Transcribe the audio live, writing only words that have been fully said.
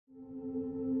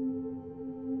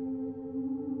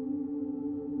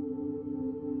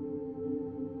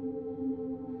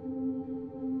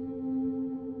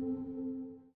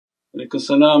Alaikum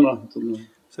salam wa rahmatullah.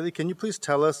 Sayyidi, can you please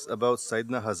tell us about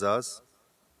Sayyidina Hazzaz?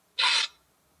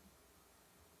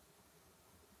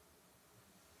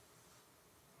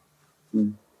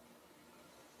 Sayyidina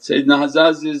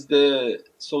Hazzaz is the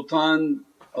sultan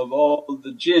of all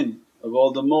the jinn, of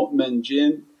all the mu'min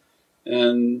jinn,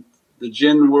 and the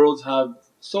jinn worlds have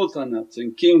sultanates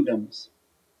and kingdoms.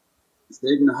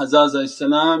 Sayyidina Hazzaz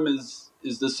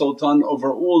is the sultan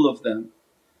over all of them.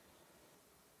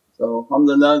 So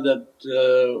alhamdulillah that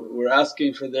we're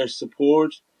asking for their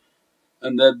support,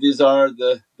 and that these are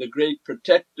the great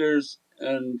protectors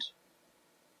and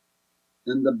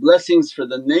the blessings for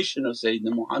the nation of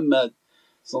Sayyidina Muhammad.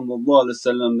 Izzatullah,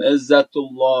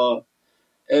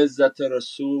 Izzat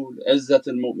Rasul, Izzat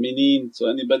al-Mu'mineen. So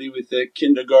anybody with a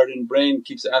kindergarten brain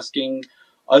keeps asking,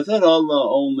 I thought Allah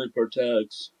only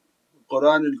protects.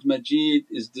 Qur'an al-Majid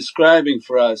is describing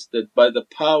for us that by the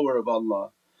power of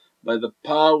Allah, by the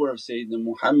power of Sayyidina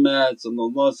Muhammad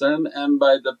and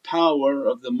by the power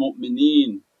of the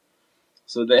mu'mineen.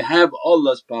 So they have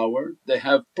Allah's power, they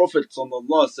have Prophet's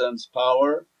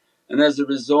power, and as a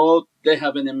result they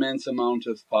have an immense amount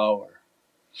of power.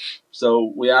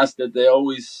 So we ask that they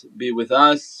always be with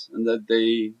us and that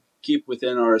they keep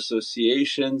within our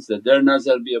associations, that their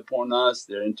nazar be upon us,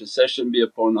 their intercession be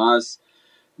upon us.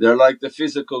 They're like the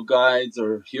physical guides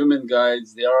or human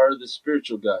guides, they are the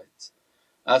spiritual guides.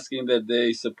 Asking that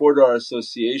they support our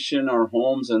association, our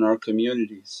homes and our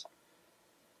communities,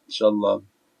 inshaAllah.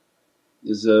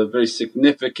 Is a very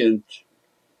significant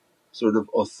sort of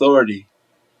authority.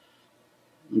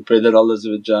 We pray that Allah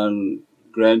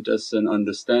grant us an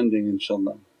understanding,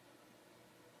 inshaAllah.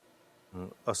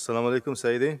 As-salamu alaykum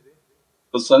Sayyidi.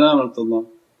 As-salamu wa rahmatullah.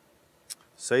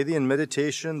 Sayyidi, in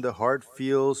meditation the heart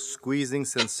feels squeezing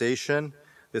sensation.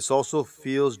 This also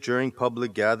feels during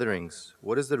public gatherings.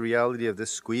 What is the reality of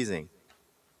this squeezing?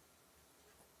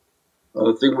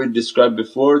 I think we described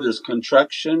before, there's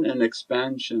contraction and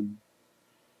expansion.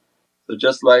 So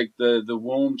just like the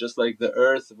womb, just like the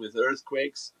earth with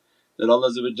earthquakes, that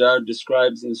Allah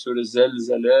describes in Surah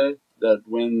Zalzalah that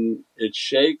when it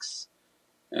shakes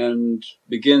and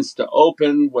begins to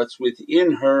open, what's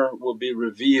within her will be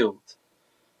revealed.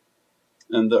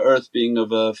 And the earth being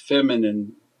of a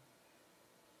feminine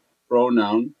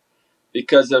pronoun,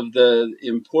 because of the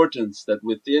importance that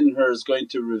within her is going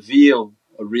to reveal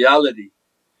a reality.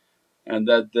 And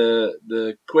that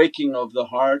the quaking of the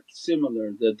heart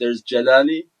similar, that there's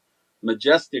Jalali,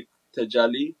 majestic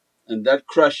tajalli, and that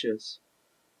crushes,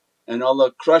 and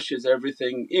Allah crushes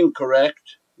everything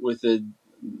incorrect with a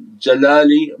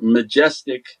Jalali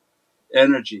majestic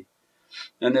energy.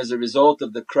 And as a result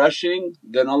of the crushing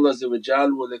then Allah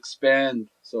will expand.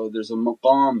 So there's a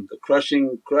maqam, the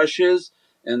crushing crushes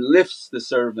and lifts the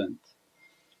servant.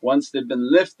 Once they've been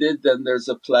lifted then there's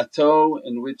a plateau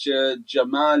in which a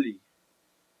Jamali,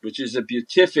 which is a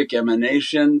beatific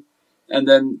emanation, and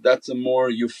then that's a more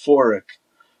euphoric.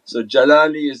 So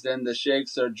Jalali is then the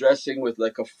shaykhs are dressing with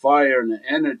like a fire and an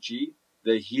energy,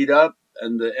 they heat up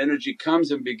and the energy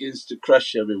comes and begins to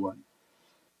crush everyone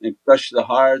and crush the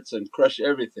hearts and crush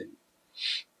everything.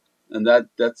 And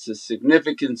that's the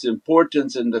significance,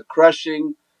 importance in the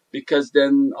crushing, because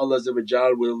then Allah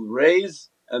will raise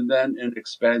and then an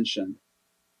expansion.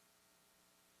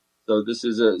 So this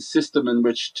is a system in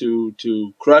which to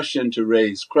crush and to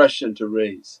raise, crush and to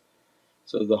raise.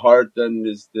 So the heart then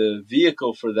is the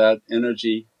vehicle for that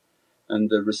energy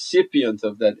and the recipient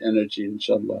of that energy,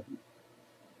 inshaAllah.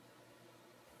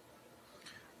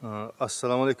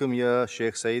 As-salamu alaykum ya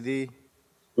Shaykh Sayyidi.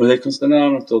 Wa alaykum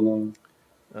salam wa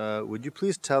rahmatullah. Would you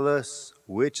please tell us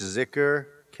which zikr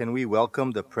can we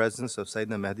welcome the presence of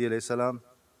Sayyidina Mahdi alayhi salam?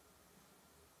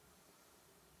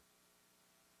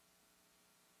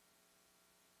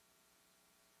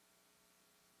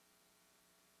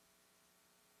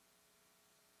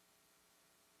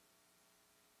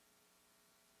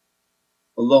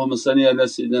 Allahumma salli ala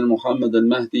Sayyidina Muhammad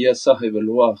al-Mahdi ya sahib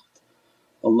al-waqt.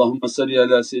 Allahumma salli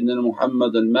ala Sayyidina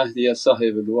Muhammad al-Mahdi ya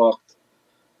sahib al-waqt.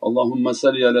 Allahumma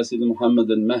salli ala Sayyidina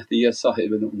Muhammad al-Mahdi ya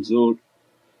sahib al-unzur.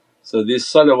 So these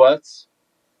salawats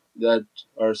that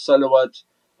are salawat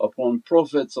upon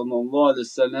Prophet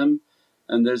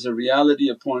and there's a reality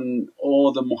upon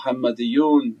all the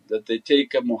Muhammadiyun that they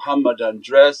take a Muhammadan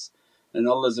dress, and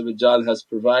Allah has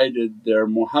provided their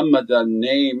Muhammadan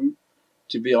name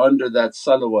to be under that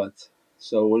salawat.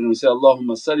 So when we say,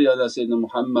 Allahumma salli ala Sayyidina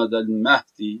Muhammad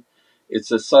al-Mahdi,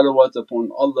 it's a salawat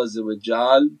upon Allah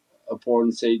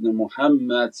upon Sayyidina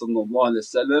Muhammad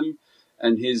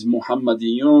and his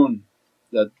Muhammadiyun,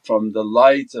 that from the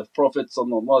light of Prophet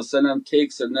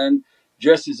takes and then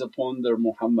dresses upon their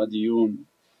Muhammadiyun.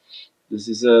 This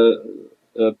is a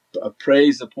a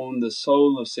praise upon the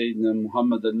soul of Sayyidina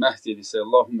Muhammadan Mahdi. They say,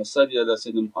 Allahumma salli ala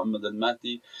Sayyidina Muhammadan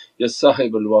Mahdi ya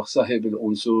sahib al-waqt sahib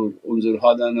al-unsur unzur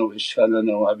halana wa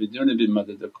ishhalana wa abiduna bi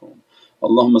madadakum.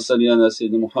 Allahumma salli ala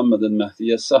Sayyidina Muhammadan Mahdi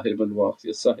ya sahib al-waqt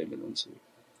ya sahib al-unsur.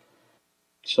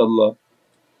 InshaAllah.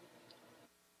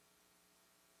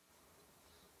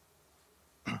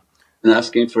 And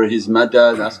asking for his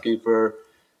madad, asking for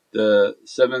the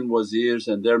 7 wazirs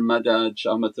and their madad,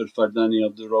 Shahmat al-Fardani,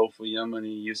 Abdul Rauf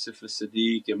al-Yamani, Yusuf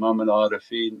al-Siddiq, Imam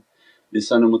al-Arifin,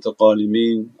 Lisan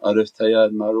al-Mutaqalimin, Arif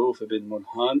Tayyad Maroof ibn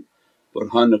Mulhan,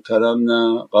 Burhan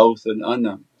al-Karamna, Ghawth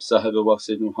al-Anam, Sahib al-Waqt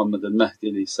Sayyidina Muhammad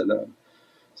al-Mahdi alayhi salam.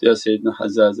 So, Ya Sayyidina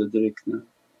Hazzaz adrikna.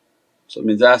 So it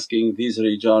means asking these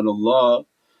Rijalullah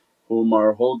whom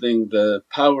are holding the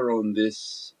power on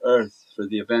this earth for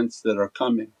the events that are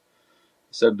coming.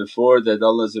 Said before that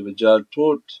Allah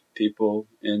taught people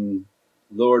in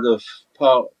Lord of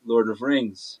Power, Lord of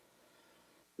Rings,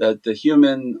 that the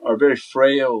human are very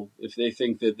frail if they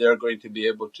think that they're going to be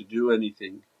able to do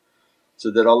anything. So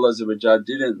that Allah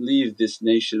didn't leave this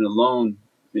nation alone,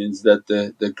 means that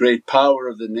the great power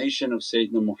of the nation of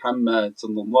Sayyidina Muhammad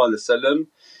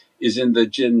is in the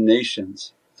jinn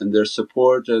nations and their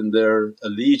support and their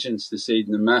allegiance to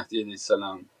Sayyidina Mahdi.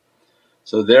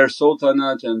 So their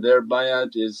sultanate and their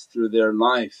bayat is through their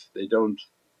life, they don't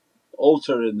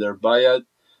alter in their bayat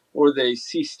or they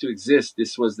cease to exist.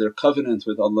 This was their covenant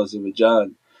with Allah.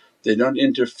 They don't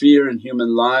interfere in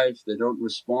human life, they don't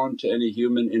respond to any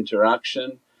human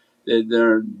interaction.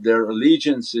 Their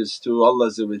allegiance is to Allah,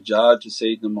 to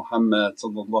Sayyidina Muhammad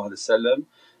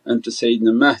and to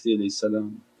Sayyidina Mahdi.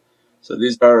 So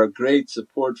these are a great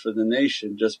support for the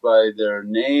nation. Just by their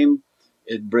name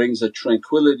it brings a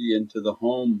tranquility into the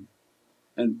home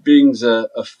and brings a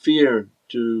fear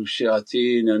to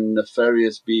shayateen and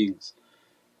nefarious beings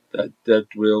that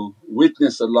will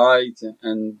witness a light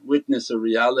and witness a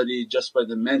reality just by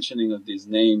the mentioning of these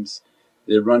names.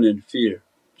 They run in fear,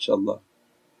 inshaAllah.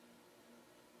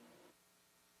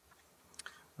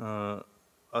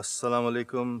 As-salamu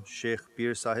alaykum Shaykh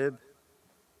Pir Sahib.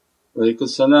 Walaikum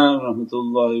salam wa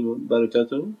rahmatullahi wa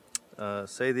barakatuh.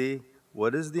 Sayyidi,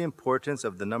 what is the importance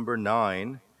of the number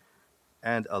 9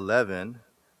 and 11?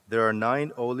 There are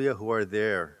 9 awliya who are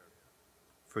there.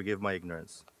 Forgive my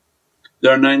ignorance.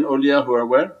 There are 9 awliya who are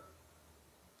where?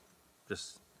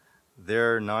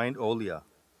 There are 9 awliya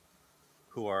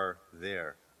who are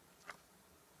there.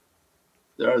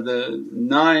 There are the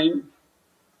 9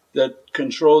 that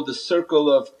control the circle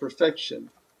of perfection,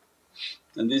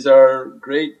 and these are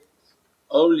great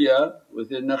awliya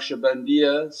within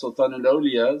Naqshbandiya, Sultan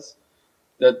al-Awliyas,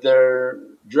 that they're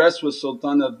dressed with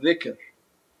Sultan al-Dhikr,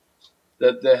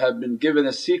 that they have been given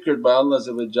a secret by Allah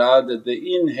that they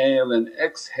inhale and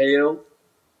exhale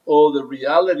all the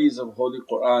realities of Holy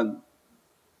Qur'an.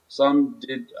 Some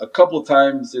did a couple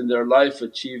times in their life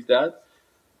achieve that.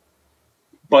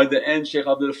 By the end Shaykh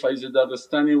Abdul Faiz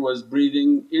Dagestani was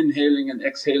breathing, inhaling and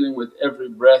exhaling with every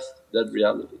breath that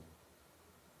reality.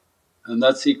 And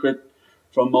that secret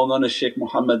from Mawlana Shaykh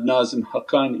Muhammad Nazim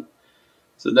Haqqani.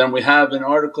 So then we have an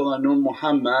article on Nur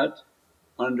Muhammad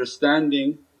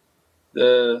understanding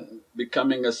the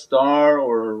becoming a star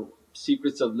or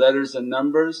secrets of letters and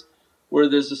numbers, where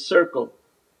there's a circle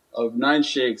of 9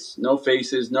 shaykhs, no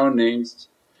faces, no names,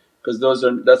 because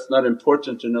that's not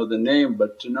important to know the name,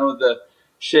 but to know the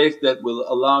shaykh that will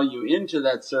allow you into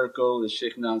that circle is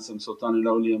Shaykh Nazim Sultan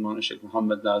al-Awliya Mawlana Shaykh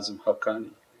Muhammad Nazim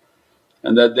Haqqani.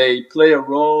 And that they play a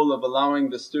role of allowing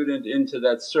the student into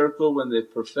that circle when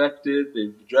they've perfected,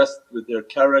 they've dressed with their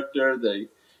character, they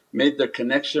made their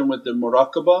connection with their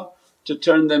muraqabah, to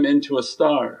turn them into a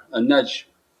star, a najm.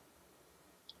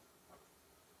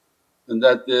 And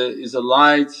that there is a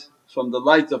light from the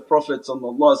light of Prophet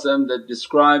that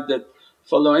described that,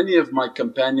 follow any of my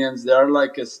companions, they are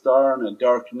like a star on a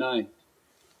dark night.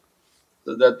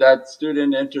 So that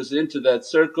student enters into that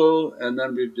circle, and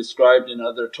then we've described in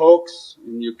other talks,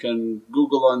 and you can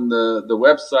Google on the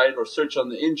website or search on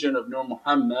the engine of Nur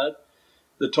Muhammad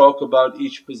the talk about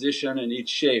each position and each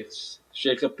shaykhs.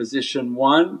 Shaykh of position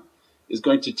 1 is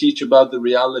going to teach about the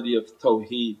reality of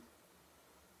tawheed,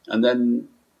 and then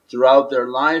throughout their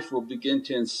life will begin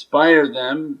to inspire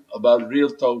them about real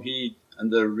tawheed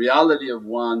and the reality of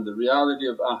one, the reality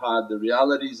of ahad, the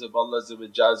realities of Allah's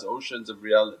oceans of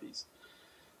realities.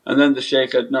 And then the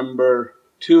shaykh at number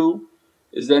 2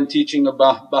 is then teaching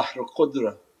about Bahr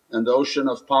Qudra and the ocean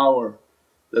of power,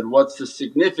 that what's the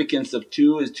significance of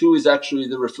 2 is 2 is actually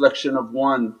the reflection of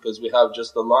 1, because we have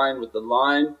just a line with the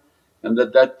line, and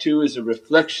that 2 is a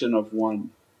reflection of 1,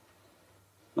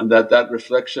 and that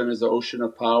reflection is the ocean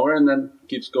of power, and then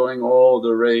keeps going all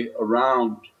the way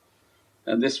around.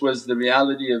 And this was the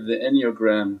reality of the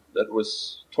Enneagram that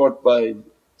was taught by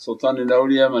Sultan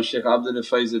al-Awliya Shaykh Abdul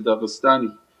Faiz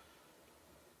al-Daghestani.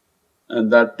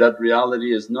 And that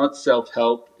reality is not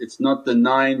self-help, it's not the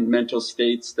 9 mental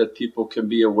states that people can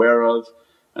be aware of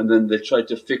and then they try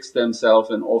to fix themselves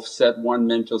and offset one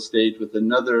mental state with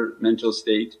another mental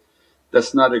state.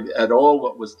 That's not at all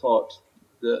what was taught.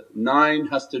 The 9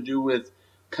 has to do with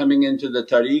coming into the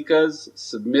tariqas,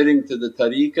 submitting to the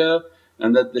tariqah,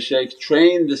 and that the shaykh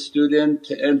trained the student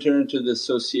to enter into the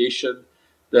association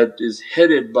that is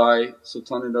headed by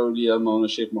Sultan al-Awliya Mawlana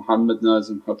Shaykh Muhammad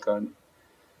Nazim Haqqani.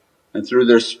 And through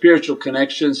their spiritual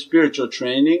connection, spiritual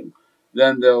training,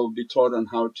 then they'll be taught on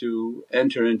how to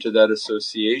enter into that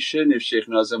association if Shaykh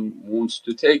Nazim wants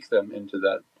to take them into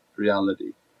that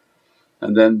reality.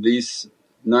 And then these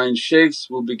 9 shaykhs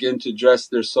will begin to dress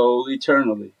their soul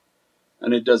eternally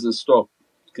and it doesn't stop.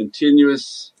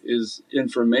 Continuous is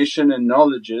information and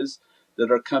knowledges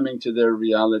that are coming to their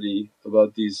reality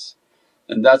about these.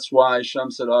 And that's why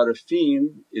Shams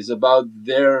al-Arifin is about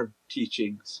their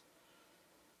teachings.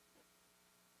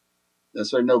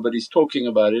 That's why nobody's talking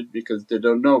about it because they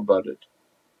don't know about it.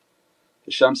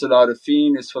 The Shams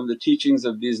al-Arifin is from the teachings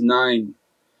of these 9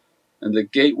 and the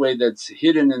gateway that's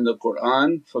hidden in the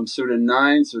Qur'an from Surah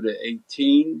 9, Surah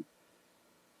 18,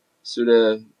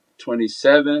 Surah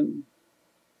 27,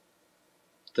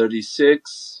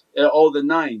 36, all the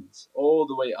 9s all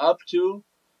the way up to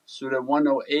Surah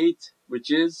 108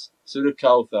 which is Surah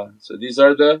Kawthar. So these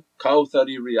are the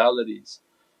Kawthari realities.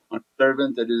 A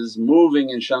servant that is moving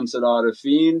in Shams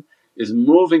al-Arifin is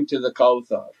moving to the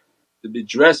Kawthar, to be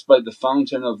dressed by the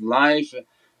fountain of life,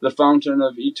 the fountain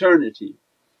of eternity.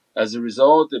 As a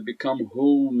result they become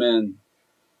whole men,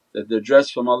 that they're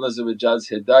dressed from Allah's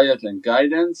hidayat and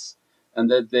guidance, and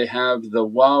that they have the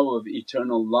wow of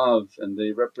eternal love and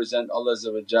they represent Allah's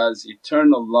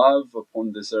eternal love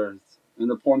upon this earth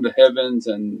and upon the heavens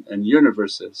and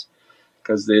universes,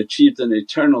 because they achieved an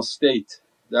eternal state.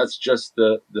 That's just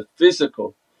the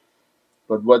physical,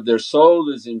 but what their soul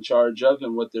is in charge of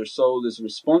and what their soul is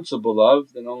responsible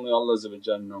of, then only Allah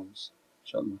knows,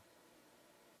 inshaAllah.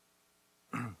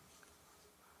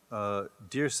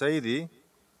 Dear Sayyidi,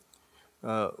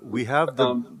 we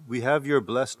have your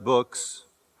blessed books.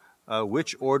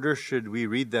 Which order should we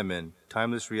read them in?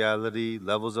 Timeless Reality,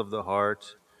 Levels of the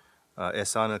Heart,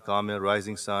 Ihsan al-Kamil,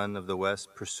 Rising Sun of the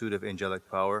West, Pursuit of Angelic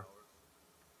Power?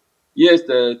 Yes,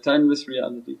 the timeless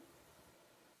reality,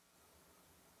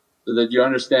 so that you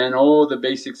understand all the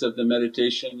basics of the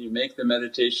meditation. You make the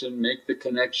meditation, make the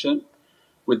connection.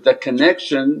 With the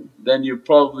connection then you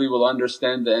probably will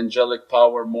understand the angelic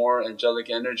power more, angelic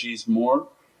energies more,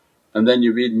 and then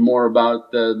you read more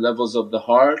about the levels of the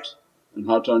heart and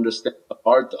how to understand the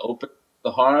heart, to open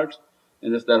the heart.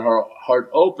 And if that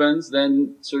heart opens,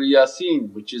 then Surah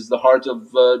Yasin, which is the heart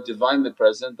of Divinely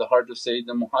Present, the heart of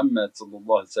Sayyidina Muhammad,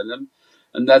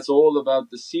 and that's all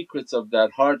about the secrets of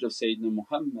that heart of Sayyidina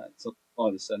Muhammad.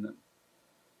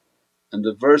 And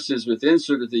the verses within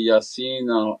Surah Yasin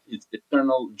are its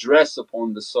eternal dress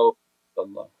upon the soul of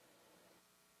Allah.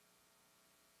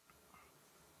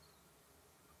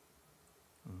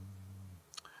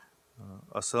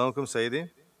 As-salamu alaykum Sayyidi.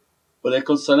 Wa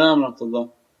alaykum as-salam wa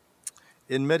rahmatullah.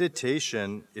 In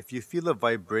meditation, if you feel a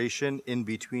vibration in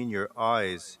between your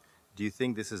eyes, do you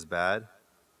think this is bad?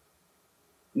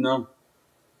 No.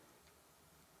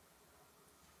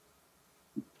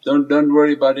 Don't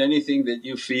worry about anything that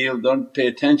you feel, don't pay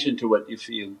attention to what you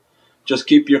feel. Just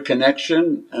keep your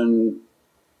connection and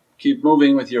keep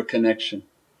moving with your connection.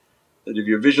 That if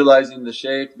you're visualizing the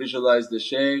shaykh, visualize the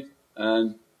shaykh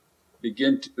and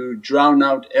begin to drown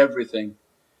out everything.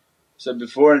 So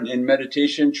before in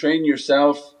meditation, train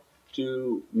yourself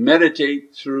to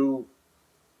meditate through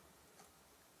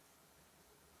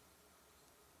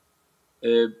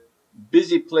a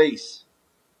busy place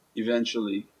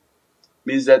eventually.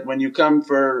 Means that when you come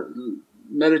for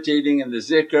meditating in the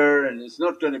zikr and it's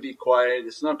not going to be quiet,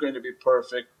 it's not going to be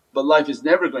perfect, but life is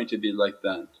never going to be like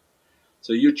that.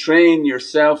 So you train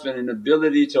yourself in an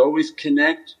ability to always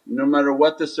connect no matter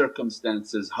what the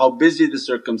circumstances, how busy the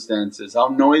circumstances, how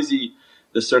noisy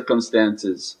the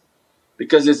circumstances,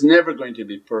 because it's never going to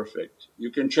be perfect. You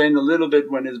can train a little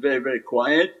bit when it's very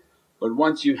quiet, but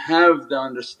once you have the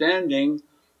understanding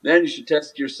then you should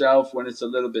test yourself when it's a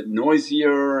little bit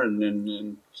noisier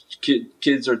and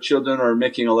kids or children are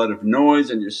making a lot of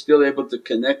noise and you're still able to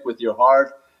connect with your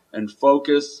heart and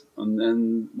focus. And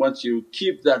then once you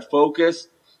keep that focus,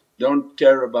 don't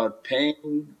care about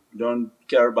pain, don't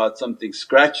care about something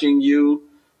scratching you,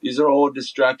 these are all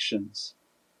distractions.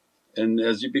 And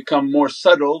as you become more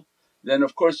subtle then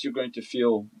of course you're going to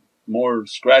feel more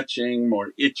scratching,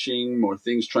 more itching, more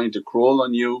things trying to crawl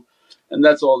on you. And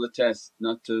that's all the test,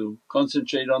 not to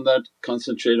concentrate on that,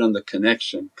 concentrate on the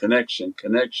connection, connection,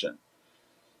 connection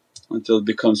until it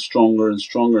becomes stronger and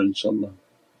stronger inshaAllah.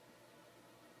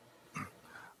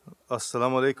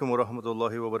 As-salamu alaykum wa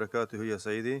rahmatullahi wa barakatuhu, ya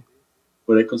Sayyidi.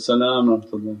 Wa alaykum salam wa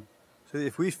rahmatullah. So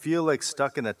if we feel like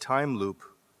stuck in a time loop,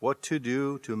 what to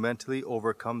do to mentally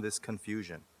overcome this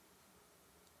confusion?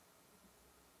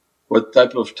 What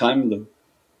type of time loop?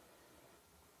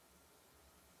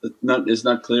 It's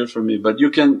not clear for me, but you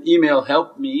can email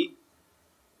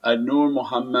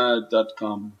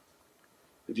helpme@noormuhammad.com.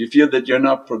 If you feel that you're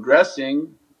not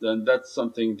progressing, then that's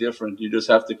something different. You just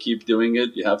have to keep doing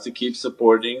it, you have to keep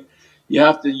supporting, you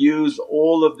have to use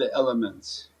all of the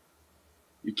elements.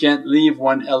 You can't leave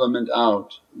one element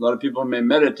out. A lot of people may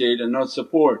meditate and not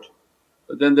support,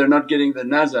 but then they're not getting the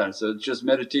nazar, so it's just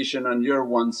meditation on your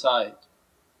one side.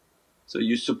 So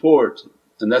you support,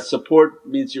 and that support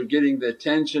means you're getting the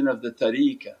attention of the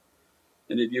tariqah.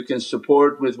 And if you can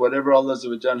support with whatever Allah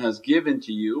has given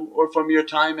to you or from your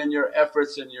time and your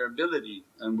efforts and your ability,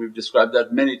 and we've described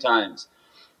that many times,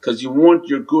 because you want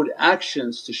your good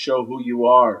actions to show who you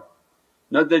are.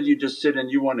 Not that you just sit and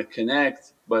you want to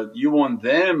connect, but you want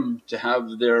them to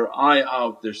have their eye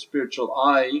out, their spiritual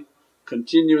eye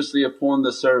continuously upon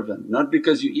the servant. Not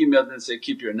because you emailed and say,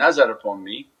 keep your nazar upon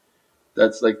me,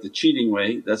 that's like the cheating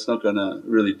way, that's not gonna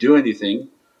really do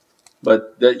anything.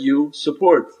 But that you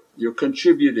support, you're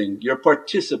contributing, you're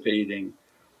participating.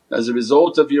 As a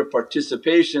result of your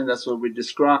participation, that's what we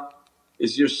describe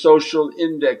is your social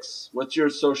index. What's your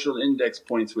social index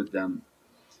points with them?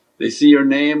 They see your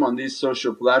name on these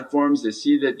social platforms, they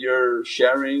see that you're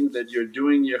sharing, that you're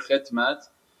doing your khidmat,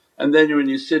 and then when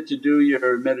you sit to do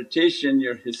your meditation,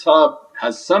 your hisab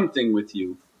has something with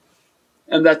you.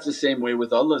 And that's the same way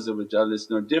with Allah, it's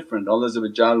no different. Allah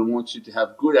wants you to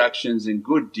have good actions and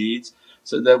good deeds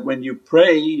so that when you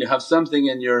pray you have something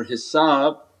in your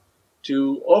hisab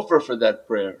to offer for that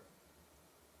prayer.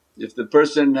 If the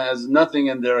person has nothing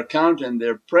in their account and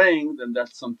they're praying, then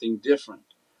that's something different.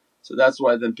 So that's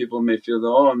why then people may feel that,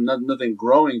 oh I'm nothing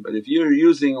growing, but if you're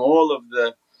using all of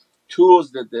the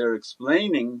tools that they're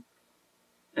explaining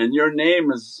and your name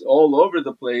is all over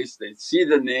the place, they see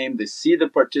the name, they see the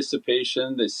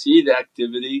participation, they see the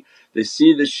activity, they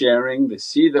see the sharing, they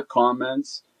see the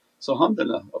comments. So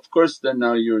alhamdulillah, of course then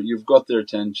now you've got their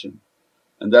attention,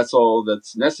 and that's all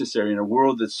that's necessary. In a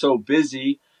world that's so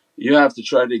busy, you have to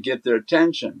try to get their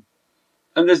attention.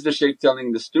 And there's the shaykh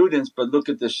telling the students, but look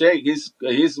at the shaykh, he's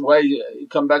why you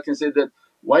come back and say that,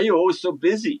 why are you always so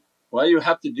busy? Why you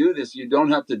have to do this? You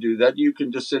don't have to do that, you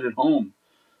can just sit at home.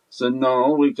 So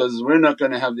no, because we're not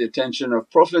going to have the attention of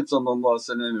Prophet if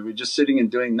we're just sitting and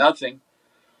doing nothing.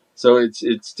 So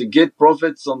it's to get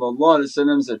Prophet's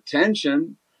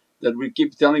attention that we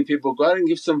keep telling people, go out and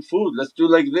give some food, let's do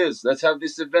like this, let's have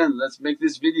this event, let's make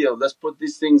this video, let's put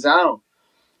these things out.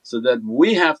 So that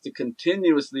we have to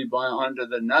continuously be under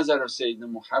the nazar of Sayyidina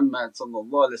Muhammad.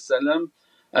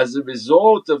 As a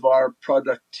result of our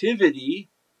productivity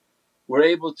we're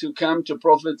able to come to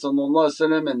Prophet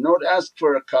and not ask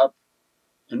for a cup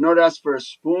and not ask for a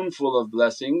spoonful of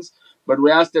blessings, but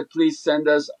we ask that, please send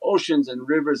us oceans and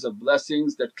rivers of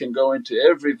blessings that can go into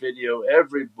every video,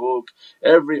 every book,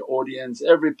 every audience,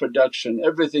 every production,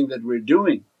 everything that we're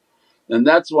doing. And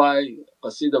that's why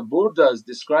Qasida Burda is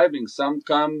describing, some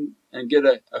come and get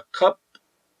a cup,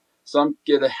 some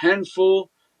get a handful,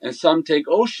 and some take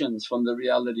oceans from the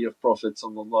reality of Prophet.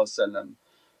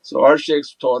 So our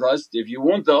shaykhs taught us, if you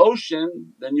want the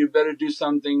ocean then you better do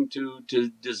something to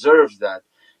deserve that.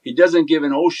 He doesn't give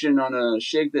an ocean on a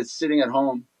shaykh that's sitting at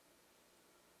home,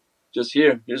 just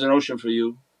here's an ocean for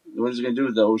you. What is he going to do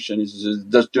with the ocean? He's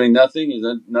just doing nothing, he's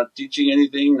not teaching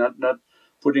anything, not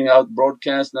putting out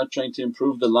broadcasts, not trying to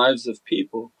improve the lives of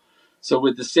people. So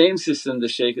with the same system the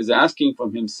shaykh is asking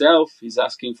from himself, he's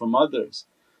asking from others.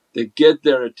 They get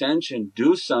their attention,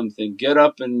 do something, get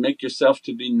up and make yourself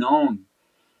to be known.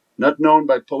 Not known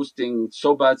by posting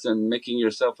sobats and making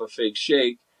yourself a fake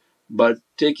shaykh, but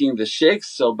taking the shaykh's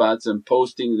sobats and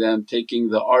posting them, taking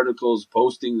the articles,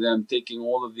 posting them, taking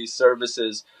all of these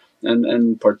services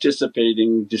and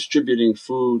participating, distributing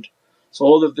food. So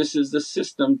all of this is the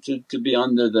system to be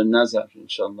under the nazar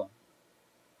inshaAllah.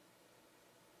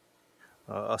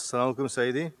 As-salamu alaykum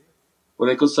Sayyidi. Wa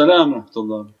alaykum salam wa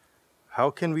rahmatullah. How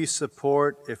can we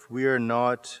support if we are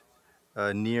not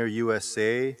near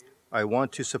USA? I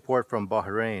want to support from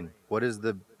Bahrain. What is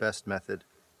the best method?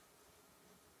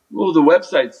 Well, the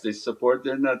websites they support,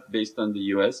 they're not based on the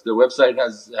US. The website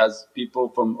has people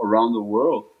from around the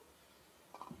world.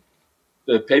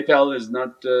 The PayPal is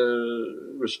not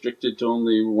restricted to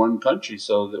only one country,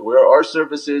 so that where our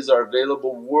services are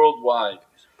available worldwide.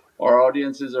 Our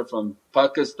audiences are from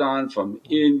Pakistan, from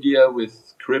India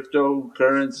with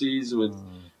cryptocurrencies,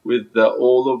 with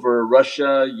all over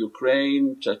Russia,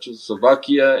 Ukraine,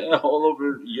 Czechoslovakia, all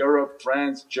over Europe,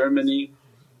 France, Germany.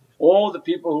 All the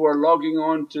people who are logging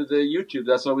on to the YouTube,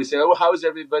 that's why we say, oh, how's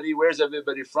everybody, where's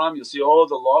everybody from? You'll see all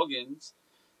the logins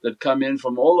that come in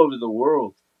from all over the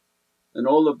world, and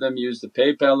all of them use the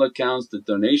PayPal accounts, the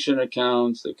donation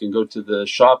accounts. They can go to the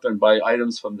shop and buy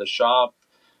items from the shop.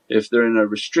 If they're in a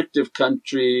restrictive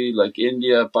country like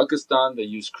India, Pakistan, they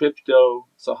use crypto.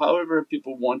 So however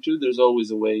people want to, there's always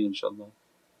a way, inshaAllah.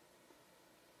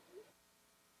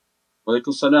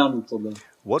 Walaikum salam.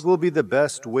 What will be the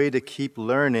best way to keep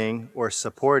learning or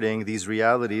supporting these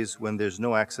realities when there's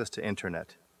no access to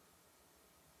internet?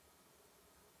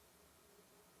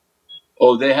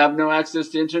 Oh, they have no access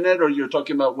to internet, or you're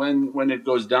talking about when it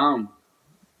goes down?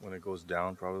 When it goes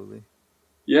down, probably.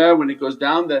 Yeah, when it goes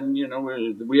down, then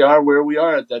we are where we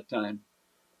are at that time.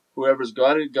 Whoever's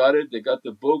got it, they got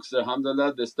the books,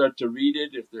 alhamdulillah, they start to read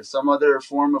it. If there's some other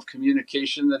form of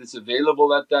communication that is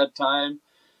available at that time,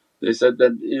 they said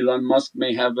that Elon Musk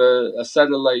may have a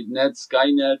satellite net,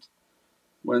 Skynet,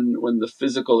 when the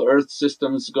physical earth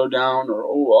systems go down, or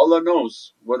Allah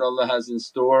knows what Allah has in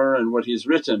store and what He's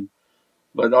written.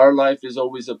 But our life is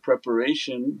always a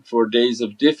preparation for days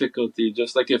of difficulty.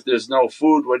 Just like if there's no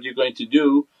food, what are you going to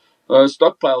do?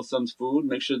 Stockpile some food,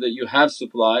 make sure that you have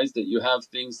supplies, that you have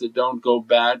things that don't go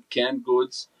bad, canned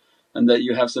goods, and that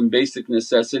you have some basic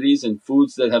necessities and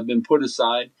foods that have been put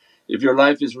aside. If your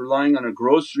life is relying on a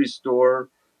grocery store,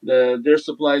 their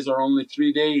supplies are only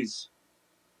 3 days.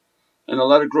 And a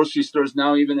lot of grocery stores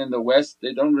now, even in the West,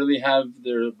 they don't really have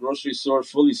their grocery store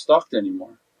fully stocked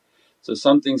anymore. So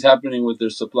something's happening with their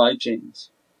supply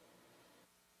chains.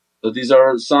 So these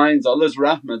are signs, Allah's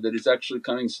rahmah, that it's actually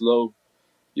coming slow.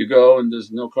 You go and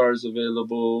there's no cars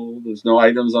available, there's no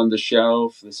items on the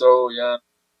shelf. They say, oh yeah,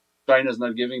 China's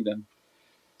not giving them.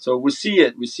 So we see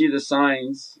it, we see the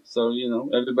signs. So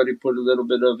everybody put a little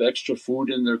bit of extra food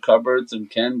in their cupboards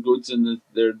and canned goods in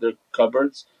their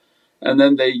cupboards, and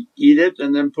then they eat it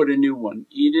and then put a new one,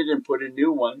 eat it and put a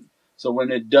new one. So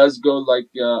when it does go like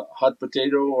hot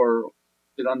potato or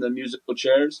sit on the musical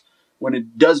chairs, when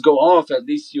it does go off, at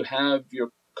least you have your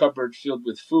cupboard filled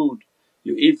with food.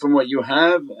 You eat from what you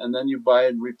have and then you buy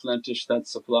and replenish that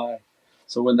supply.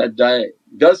 So when that day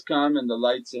does come and the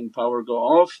lights and power go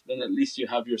off, then at least you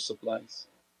have your supplies,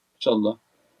 inshaAllah.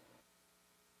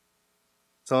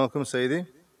 Assalamu alaikum, Sayyidi.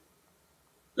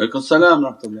 Alaikum salam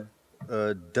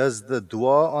rahmatullah. Does the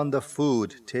dua on the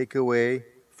food take away,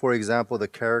 for example, the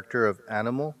character of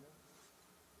animal?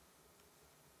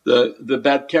 The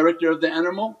bad character of the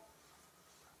animal?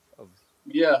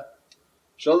 Yeah.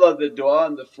 InshaAllah the dua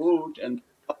on the food, and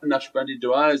Naqshbandi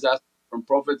dua is asked from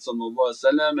Prophet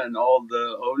and all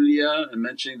the awliya, and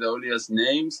mentioning the awliya's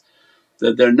names,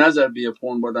 that their nazar be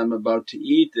upon what I'm about to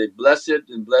eat, they bless it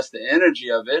and bless the energy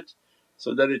of it,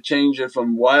 so that it change it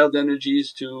from wild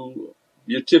energies to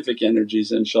beatific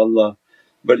energies, inshaAllah.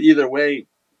 But either way,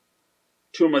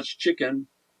 too much chicken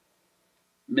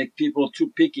make people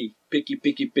too picky,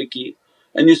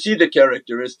 and you see the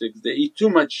characteristics. They eat too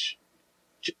much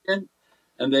chicken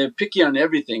and they're picky on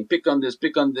everything, pick on this,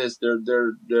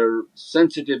 they're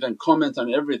sensitive and comment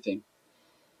on everything.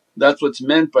 That's what's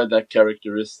meant by that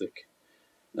characteristic.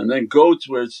 And then goats,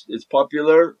 where it's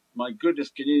popular, my goodness,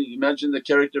 can you imagine the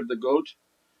character of the goat?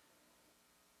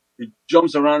 It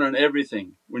jumps around on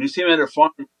everything. When you see him at a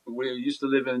farm, we used to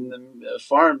live in a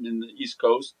farm in the East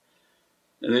Coast,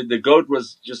 and the goat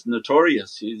was just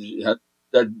notorious. He had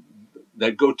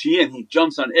that goatee and he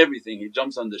jumps on everything. He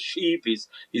jumps on the sheep,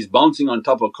 he's bouncing on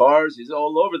top of cars, he's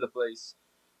all over the place.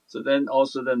 So then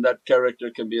also that character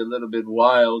can be a little bit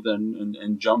wild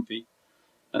and jumpy.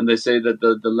 And they say that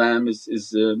the lamb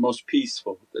is most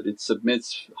peaceful, that it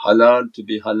submits halal to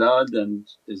be halal and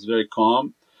is very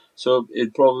calm. So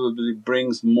it probably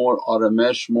brings more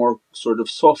aramesh, more sort of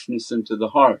softness into the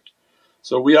heart.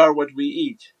 So we are what we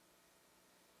eat.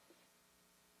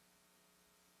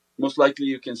 Most likely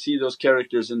you can see those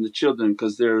characters in the children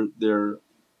because they're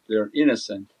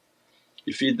innocent.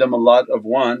 You feed them a lot of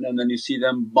one and then you see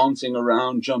them bouncing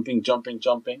around, jumping.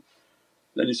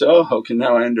 Then you say, oh okay,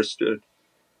 now I understood.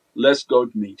 Less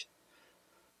goat meat,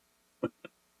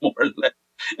 more or less.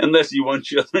 Unless you want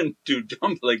children to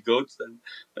jump like goats, then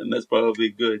that's probably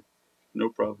good, no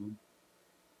problem.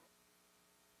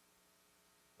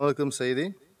 Alaikum,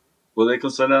 Sayyidi.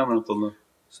 Walaikum salam rahmatullah.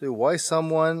 So why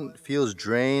someone feels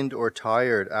drained or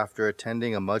tired after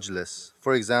attending a majlis?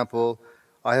 For example,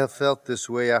 I have felt this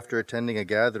way after attending a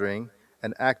gathering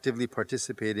and actively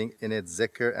participating in its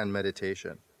zikr and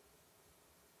meditation.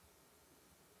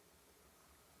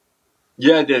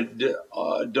 Yeah,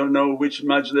 don't know which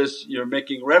majlis you're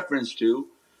making reference to,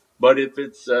 but if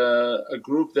it's a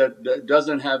group that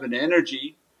doesn't have an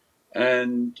energy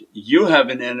and you have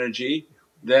an energy,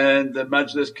 then the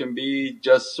majlis can be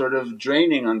just sort of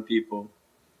draining on people,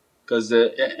 because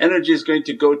the energy is going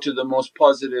to go to the most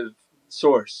positive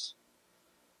source.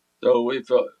 So if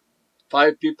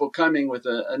 5 people coming with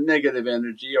a negative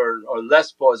energy or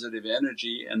less positive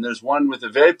energy, and there's one with a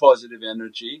very positive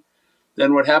energy,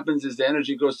 then what happens is the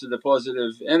energy goes to the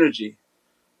positive energy.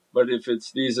 But if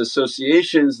it's these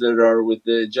associations that are with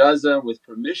the ijazah, with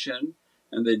permission,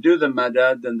 and they do the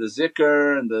madad and the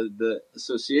zikr, and the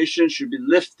association should be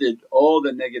lifted all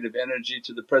the negative energy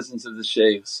to the presence of the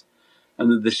shaykhs, and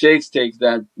that the shaykhs take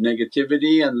that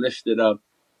negativity and lift it up.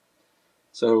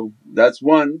 So that's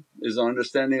one, is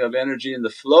understanding of energy and the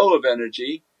flow of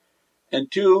energy, and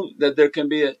two, that there can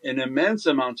be an immense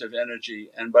amount of energy,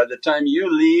 and by the time you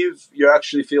leave you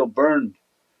actually feel burned.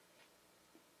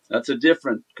 That's a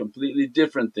completely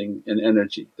different thing in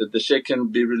energy, that the shaykh can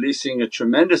be releasing a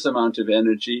tremendous amount of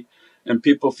energy and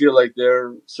people feel like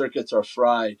their circuits are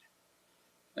fried,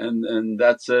 and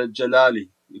that's a Jalali,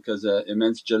 because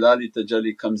immense Jalali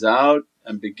tajalli comes out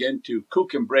and begin to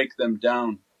cook and break them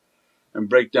down, and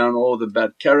break down all the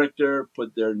bad character,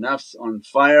 put their nafs on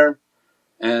fire,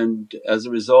 and as a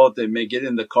result they may get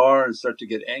in the car and start to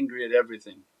get angry at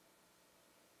everything,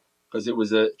 because it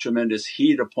was a tremendous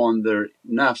heat upon their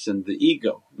nafs and the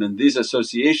ego. And these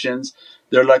associations,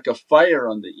 they're like a fire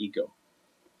on the ego.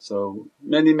 So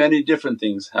many different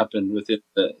things happen within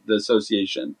the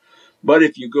association. But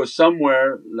if you go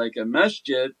somewhere like a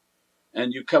masjid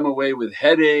and you come away with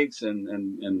headaches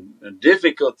and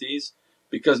difficulties,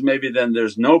 because maybe then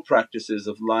there's no practices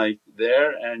of light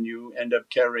there and you end up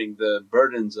carrying the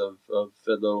burdens of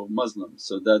fellow Muslims.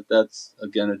 So that's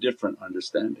again a different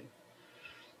understanding.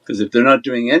 Because if they're not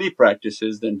doing any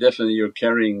practices, then definitely you're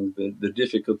carrying the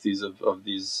difficulties of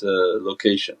these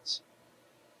locations.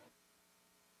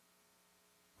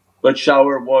 But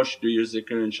shower, wash, do your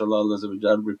zikr, inshaAllah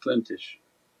Allah replenish.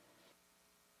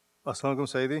 As-salamu alaykum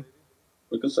Sayyidi.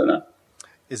 Walaikum salam.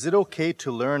 Is it okay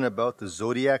to learn about the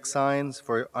zodiac signs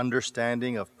for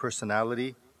understanding of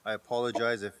personality? I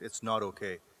apologize if it's not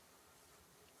okay.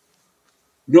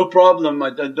 No problem.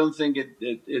 I don't think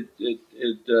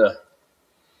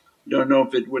don't know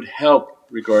if it would help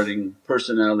regarding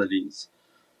personalities.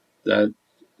 That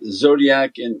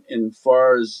zodiac in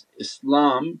far as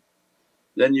Islam,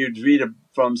 then you'd read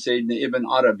from Sayyidina Ibn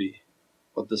Arabi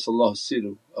Qaddasallahu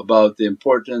Sirruh about the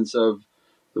importance of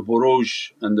the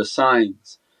buruj and the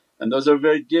signs, and those are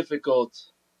very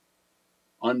difficult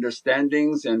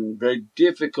understandings and very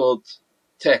difficult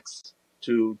texts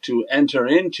to enter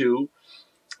into.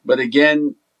 But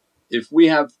again, if we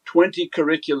have 20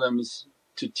 curriculums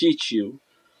to teach you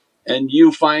and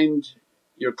you find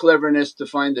your cleverness to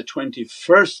find the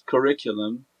 21st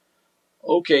curriculum,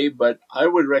 okay, but I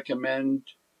would recommend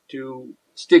to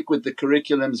stick with the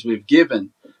curriculums we've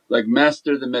given, like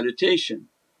master the meditation.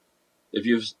 If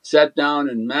you've sat down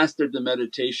and mastered the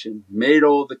meditation, made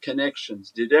all the connections,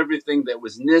 did everything that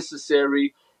was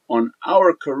necessary on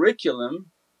our curriculum,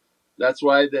 that's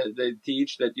why they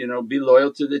teach that, be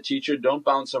loyal to the teacher, don't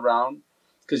bounce around,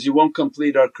 because you won't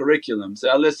complete our curriculum. Say,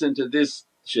 I listened to this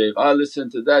shaykh, I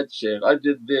listened to that shaykh, I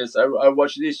did this, I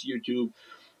watched this YouTube.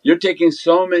 You're taking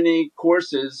so many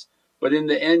courses, but in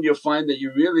the end you'll find that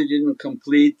you really didn't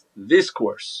complete this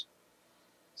course.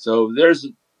 So there's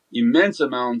immense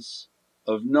amounts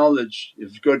of knowledge.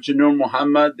 If you go to Nur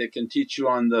Muhammad, they can teach you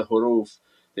on the huruf,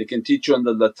 they can teach you on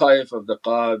the lataif of the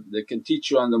qalb, they can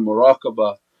teach you on the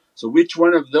muraqabah. So which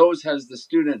one of those has the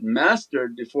student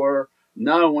mastered before,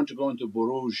 now I want to go into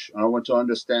buruj, I want to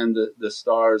understand the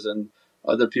stars and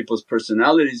other people's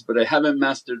personalities, but I haven't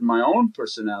mastered my own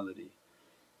personality.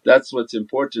 That's what's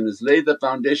important, is lay the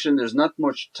foundation, there's not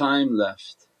much time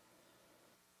left.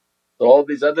 So all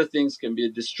these other things can be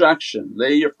a distraction.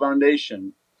 Lay your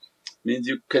foundation means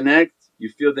you connect, you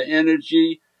feel the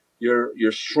energy,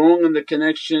 you're strong in the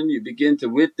connection, you begin to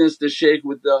witness the shaykh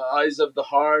with the eyes of the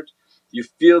heart, you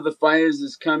feel the fires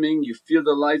is coming, you feel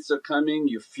the lights are coming,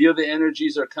 you feel the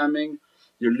energies are coming.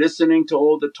 You're listening to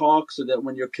all the talk so that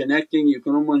when you're connecting you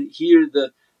can almost hear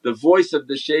the voice of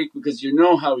the shaykh, because you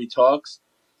know how he talks.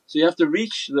 So you have to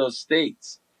reach those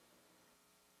states.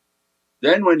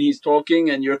 Then when he's talking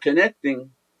and you're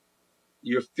connecting,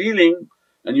 you're feeling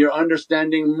and you're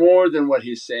understanding more than what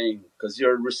he's saying, because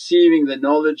you're receiving the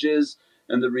knowledges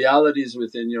and the realities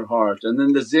within your heart. And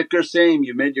then the zikr, same,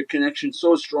 you made your connection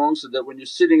so strong so that when you're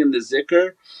sitting in the zikr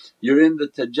you're in the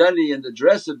tajalli, in the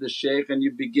dress of the shaykh, and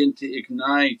you begin to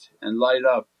ignite and light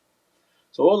up.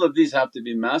 So all of these have to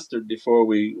be mastered before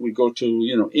we go to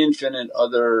infinite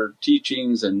other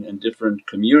teachings and different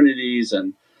communities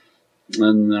and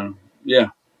yeah.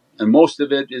 And most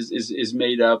of it is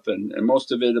made up and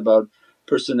most of it about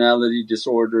personality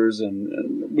disorders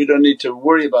and we don't need to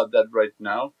worry about that right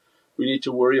now. We need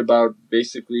to worry about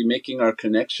basically making our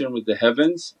connection with the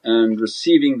heavens and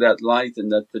receiving that light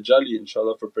and that tajalli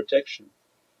inshaAllah for protection,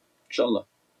 inshaAllah.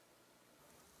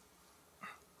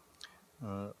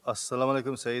 As-salamu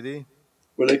alaykum Sayyidi.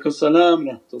 Wa alaykum salam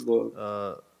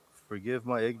rahmatullah. Forgive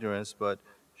my ignorance, but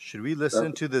should we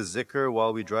listen to the zikr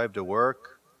while we drive to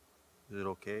work? Is it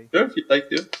okay? Sure, if you'd like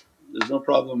to, there's no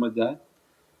problem with that.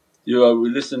 We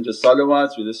listen to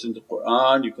salawats, we listen to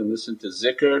Qur'an, you can listen to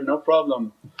zikr, no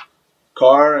problem.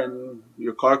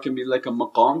 Your car can be like a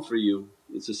maqam for you.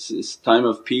 It's time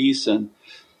of peace and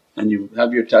you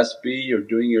have your tasbih, you're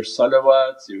doing your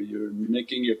salawats, you're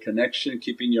making your connection,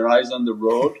 keeping your eyes on the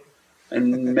road.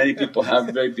 And many people have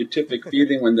a very beatific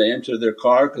feeling when they enter their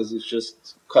car because it's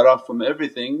just cut off from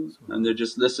everything and they're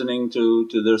just listening to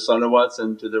their salawats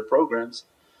and to their programs.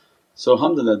 So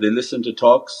alhamdulillah, they listen to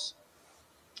talks,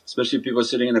 especially people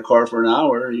sitting in a car for an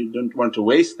hour, you don't want to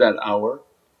waste that hour.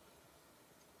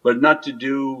 But not to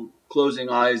do closing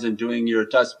eyes and doing your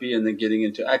tasbih and then getting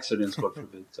into accidents, God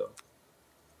forbid. So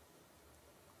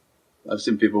I've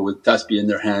seen people with tasbih in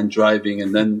their hand driving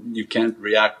and then you can't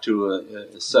react to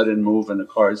a sudden move in a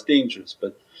car, it's dangerous.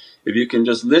 But if you can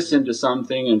just listen to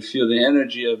something and feel the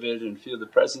energy of it and feel the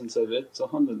presence of it, so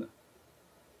alhamdulillah.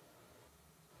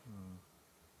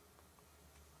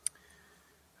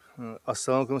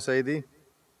 As-salamu alaykum Sayyidi.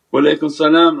 Wa alaykum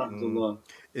salam rahmatullah.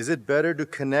 Is it better to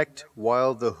connect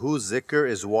while the Hu zikr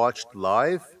is watched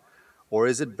live, or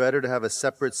is it better to have a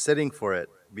separate sitting for it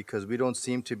because we don't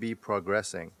seem to be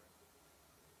progressing?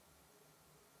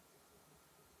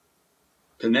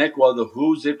 Connect while the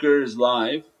Hu zikr is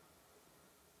live.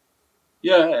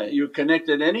 Yeah, you connect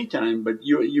at any time, but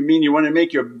you mean you want to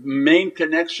make your main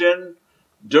connection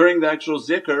during the actual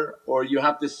zikr, or you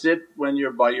have to sit when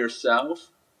you're by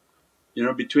yourself?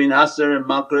 Between Asr and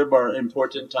Maghrib are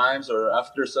important times, or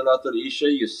after Salatul Isha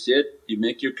you sit, you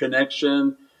make your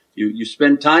connection, you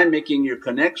spend time making your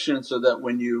connection so that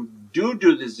when you do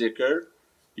the zikr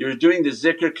you're doing the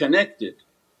zikr connected.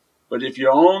 But if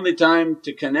your only time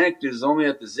to connect is only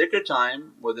at the zikr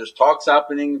time where there's talks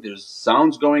happening, there's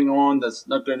sounds going on, that's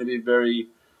not going to be very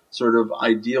sort of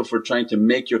ideal for trying to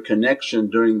make your connection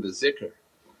during the zikr.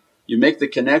 You make the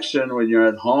connection when you're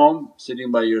at home,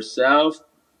 sitting by yourself,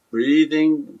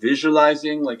 breathing,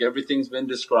 visualizing like everything's been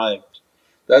described.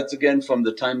 That's again from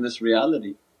the timeless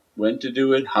reality, when to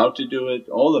do it, how to do it,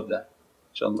 all of that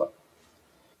inshaAllah.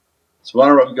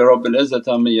 Subhana rabbika rabbil izzati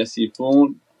amma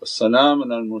yasifoon was-salaamun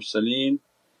alal mursaleen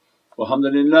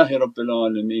walhamdulillahi rabbil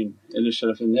alameen. Ila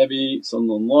sharaf al-Nabi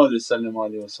sallallahu alayhi wa sallam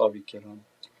alayhi wa sahbihi kiram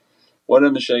wa ala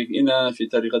mashayikhina fi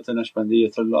tariqati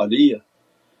Naqshbandiyatul aliyya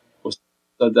wa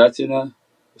sadatina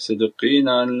wa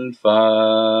siddiqina.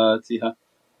 Al-Fatiha.